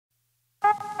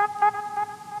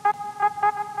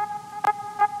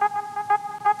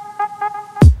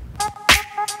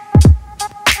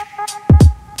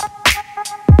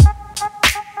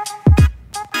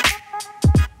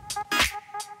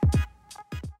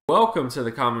Welcome to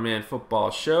the Common Man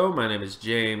Football Show. My name is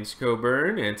James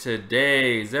Coburn, and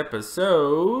today's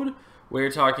episode we're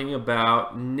talking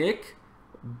about Nick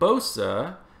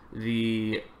Bosa,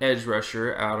 the edge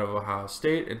rusher out of Ohio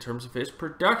State, in terms of his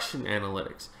production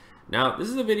analytics. Now, this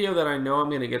is a video that I know I'm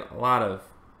going to get a lot of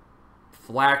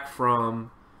flack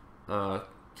from,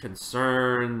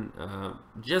 concern,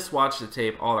 just watch the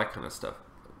tape, all that kind of stuff.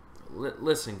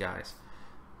 Listen, guys.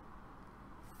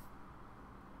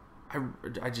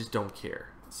 I just don't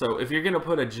care. So if you're going to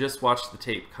put a just watch the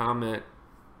tape comment,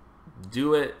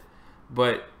 do it.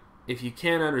 But if you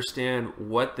can't understand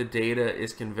what the data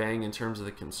is conveying in terms of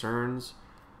the concerns,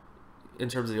 in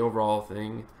terms of the overall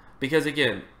thing, because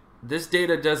again, this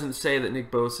data doesn't say that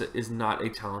Nick Bosa is not a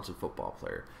talented football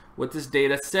player. What this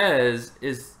data says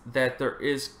is that there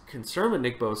is concern with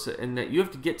Nick Bosa and that you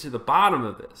have to get to the bottom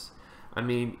of this. I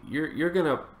mean, you're going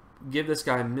to give this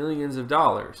guy millions of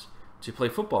dollars to play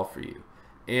football for you.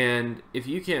 And if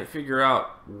you can't figure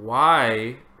out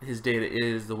why his data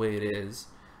is the way it is,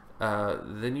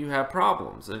 then you have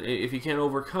problems. And if you can't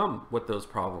overcome what those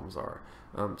problems are.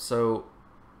 So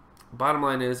bottom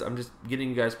line is, I'm just getting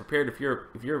you guys prepared. If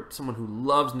you're someone who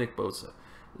loves Nick Bosa,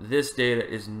 this data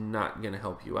is not going to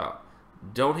help you out.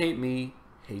 Don't hate me,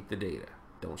 hate the data.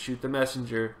 Don't shoot the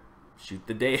messenger, shoot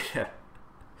the data.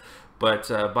 But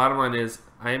bottom line is,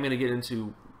 I am going to get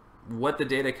into what the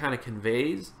data kind of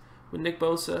conveys with Nick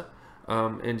Bosa,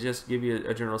 and just give you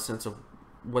a general sense of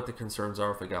what the concerns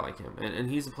are with a guy like him.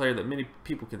 And he's a player that many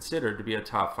people consider to be a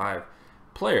top 5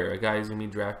 player, a guy who's going to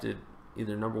be drafted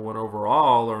either #1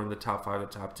 overall or in the top 5 or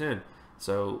top 10.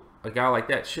 So a guy like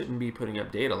that shouldn't be putting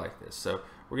up data like this. So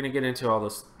we're going to get into all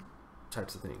those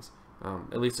types of things,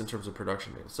 at least in terms of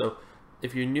production data. So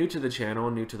if you're new to the channel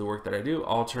and new to the work that I do,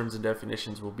 all terms and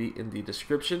definitions will be in the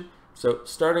description. So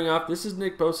starting off, this is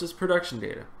Nick Bosa's production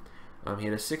data. He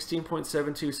had a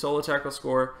 16.72 solo tackle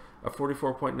score, a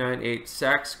 44.98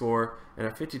 sack score, and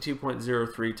a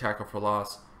 52.03 tackle for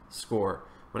loss score.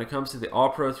 When it comes to the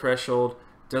All-Pro threshold,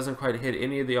 doesn't quite hit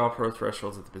any of the All-Pro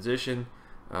thresholds at the position,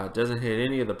 doesn't hit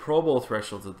any of the Pro Bowl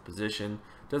thresholds at the position,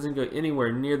 doesn't go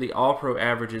anywhere near the All-Pro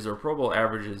averages or Pro Bowl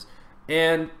averages.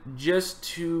 And just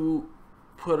to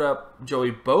put up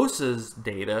Joey Bosa's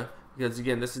data, because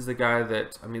again, this is the guy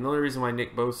that, I mean, the only reason why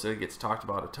Nick Bosa gets talked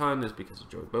about a ton is because of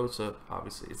Joey Bosa,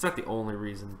 obviously. It's not the only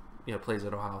reason, plays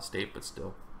at Ohio State, but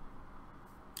still.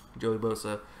 Joey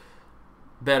Bosa,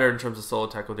 better in terms of solo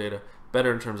tackle data,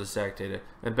 better in terms of sack data,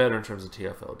 and better in terms of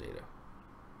TFL data,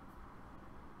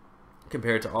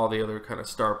 compared to all the other kind of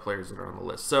star players that are on the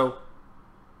list. So,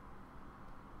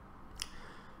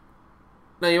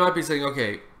 now you might be saying,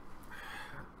 okay,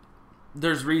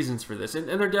 there's reasons for this, and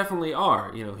there definitely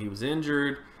are. He was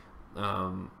injured.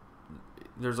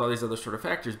 There's all these other sort of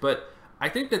factors, but I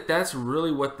think that that's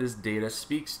really what this data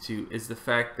speaks to, is the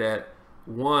fact that,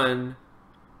 one,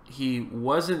 he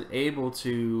wasn't able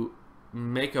to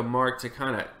make a mark to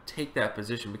kind of take that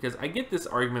position. Because I get this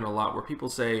argument a lot where people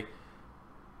say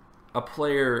a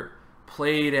player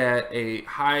played at a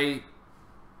high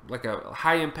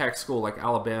impact school like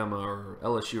Alabama or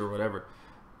LSU or whatever,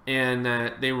 and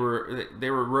they were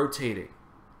rotating,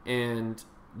 and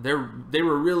they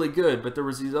were really good, but there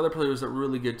was these other players that were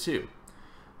really good too.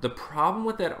 The problem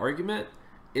with that argument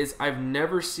is I've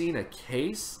never seen a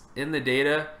case in the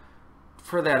data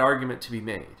for that argument to be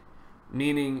made.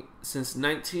 Meaning, since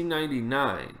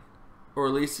 1999, or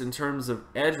at least in terms of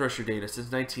edge rusher data,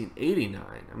 since 1989.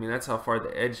 I mean, that's how far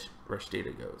the edge rush data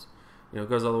goes. It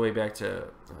goes all the way back to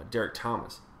Derek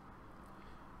Thomas.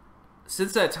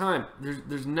 Since that time,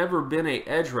 there's never been an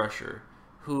edge rusher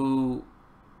who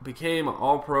became an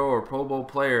All-Pro or Pro Bowl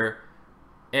player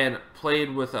and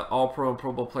played with an All-Pro and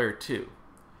Pro Bowl player too,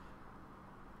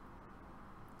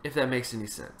 if that makes any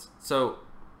sense. So,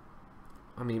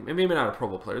 I mean, maybe not a Pro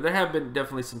Bowl player. There have been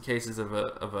definitely some cases of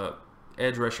a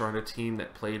edge rusher on a team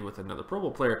that played with another Pro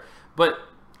Bowl player, but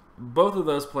both of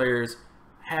those players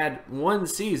had one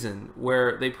season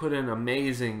where they put in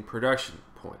amazing production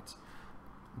points.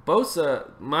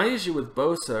 Bosa, my issue with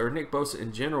Bosa, or Nick Bosa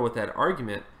in general with that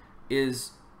argument,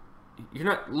 is you're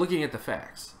not looking at the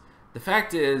facts. The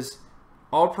fact is,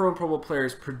 all Pro and Pro Bowl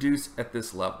players produce at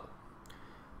this level,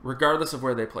 regardless of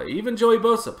where they play. Even Joey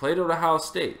Bosa played at Ohio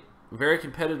State, very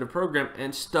competitive program,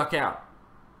 and stuck out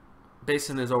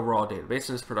based on his overall data, based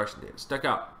on his production data. Stuck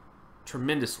out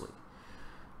tremendously,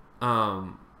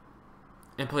 and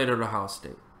played at Ohio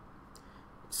State.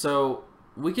 So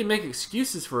we can make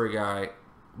excuses for a guy,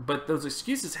 but those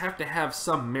excuses have to have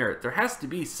some merit. There has to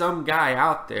be some guy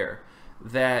out there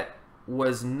that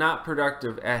was not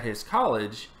productive at his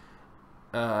college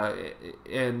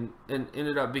and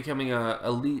ended up becoming a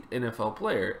elite NFL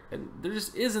player. And there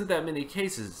just isn't that many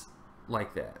cases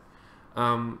like that,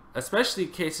 especially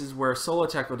cases where solo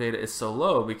tackle data is so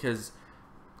low. Because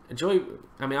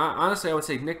honestly, I would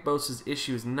say Nick Bosa's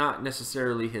issue is not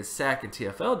necessarily his sack and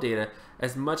TFL data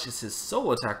as much as his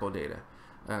solo tackle data,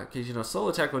 because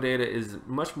solo tackle data is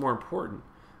much more important.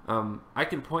 I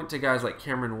can point to guys like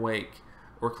Cameron Wake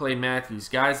or Clay Matthews,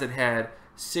 guys that had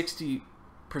 60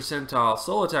 percentile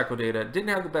solo tackle data, didn't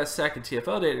have the best sack and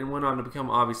TFL data, and went on to become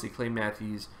obviously Clay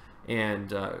Matthews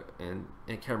and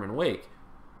Cameron Wake.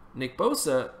 Nick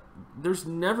Bosa, there's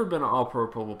never been an All-Pro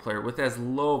Pro Bowl player with as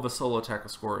low of a solo tackle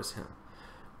score as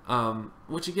him,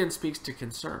 which again speaks to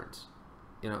concerns.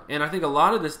 And I think a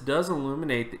lot of this does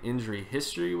illuminate the injury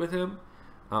history with him.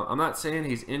 I'm not saying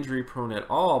he's injury prone at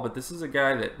all, but this is a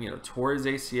guy that tore his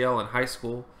ACL in high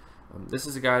school. This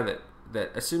is a guy that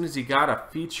as soon as he got a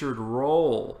featured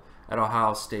role at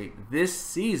Ohio State this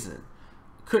season,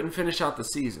 couldn't finish out the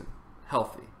season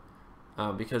healthy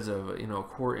because of a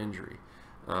core injury.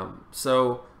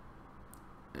 So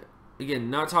again,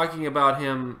 not talking about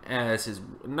him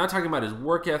not talking about his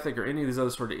work ethic or any of these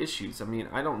other sort of issues.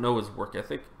 I don't know his work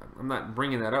ethic. I'm not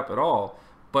bringing that up at all.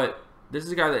 But this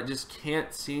is a guy that just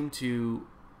can't seem to,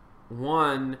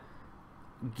 one,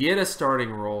 get a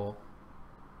starting role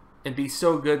and be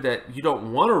so good that you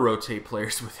don't want to rotate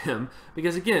players with him.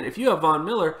 Because again, if you have Von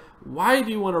Miller, why do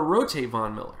you want to rotate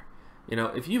Von Miller?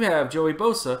 If you have Joey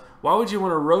Bosa, why would you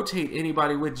want to rotate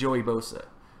anybody with Joey Bosa?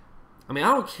 I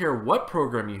don't care what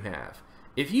program you have.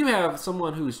 If you have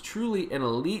someone who's truly an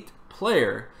elite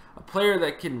player, a player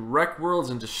that can wreck worlds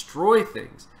and destroy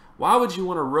things, why would you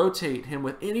want to rotate him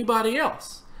with anybody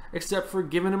else except for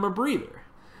giving him a breather?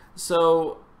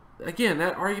 So again,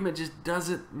 that argument just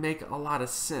doesn't make a lot of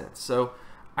sense. So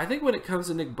I think when it comes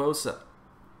to Nick Bosa,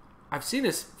 I've seen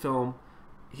his film.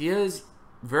 He is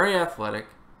very athletic.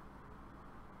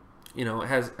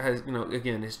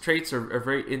 Again, his traits are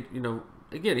very,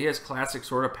 again, he has classic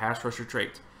sort of pass rusher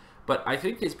traits. But I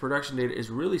think his production data is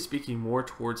really speaking more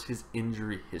towards his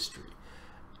injury history.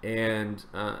 And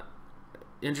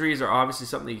injuries are obviously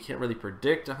something that you can't really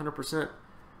predict 100%.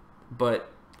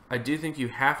 But I do think you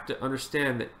have to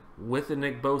understand that with the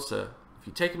Nick Bosa, if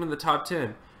you take him in the top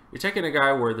 10, you're taking a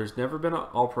guy where there's never been an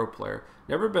All-Pro player,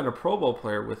 never been a Pro Bowl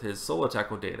player with his solo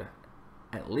tackle data,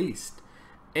 at least.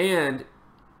 And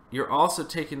you're also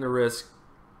taking the risk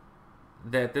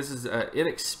that this is an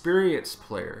inexperienced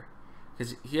player,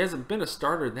 because he hasn't been a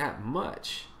starter that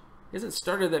much. He hasn't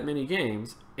started that many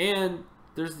games, and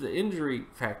there's the injury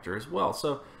factor as well.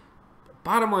 So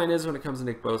bottom line is, when it comes to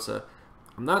Nick Bosa,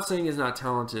 I'm not saying he's not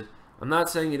talented. I'm not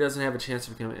saying he doesn't have a chance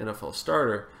to become an NFL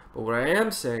starter. But what I am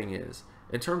saying is,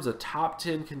 in terms of top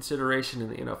 10 consideration in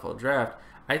the NFL draft,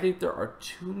 I think there are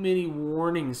too many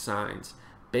warning signs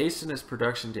based on his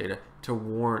production data to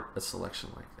warrant a selection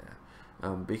like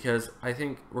that. Because I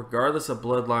think regardless of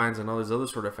bloodlines and all these other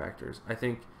sort of factors, I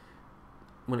think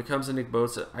when it comes to Nick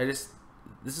Bosa,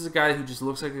 this is a guy who just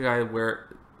looks like a guy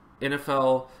where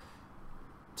NFL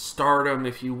stardom,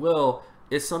 if you will,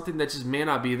 is something that just may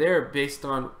not be there based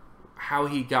on how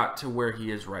he got to where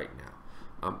he is right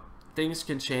now. Things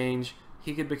can change.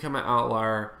 He could become an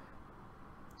outlier.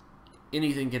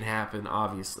 Anything can happen,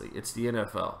 obviously. It's the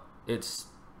NFL. It's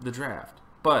the draft.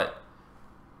 But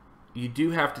you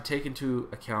do have to take into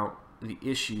account the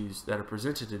issues that are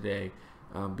presented today,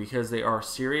 because they are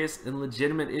serious and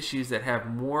legitimate issues that have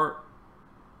more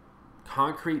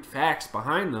concrete facts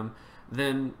behind them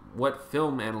than what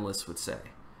film analysts would say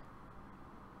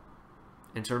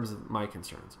in terms of my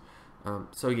concerns.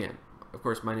 So again, of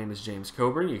course, my name is James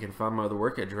Coburn. You can find my other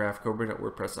work at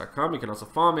draftcoburn@wordpress.com. You can also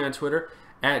follow me on Twitter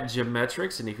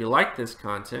 @Geometrics. And if you like this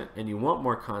content and you want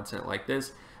more content like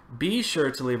this, be sure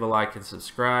to leave a like and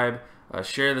subscribe.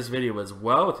 Share this video as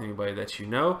well with anybody that you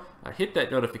know. Hit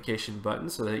that notification button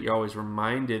so that you're always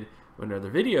reminded when another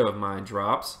video of mine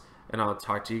drops. And I'll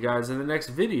talk to you guys in the next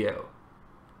video.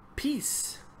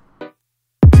 Peace.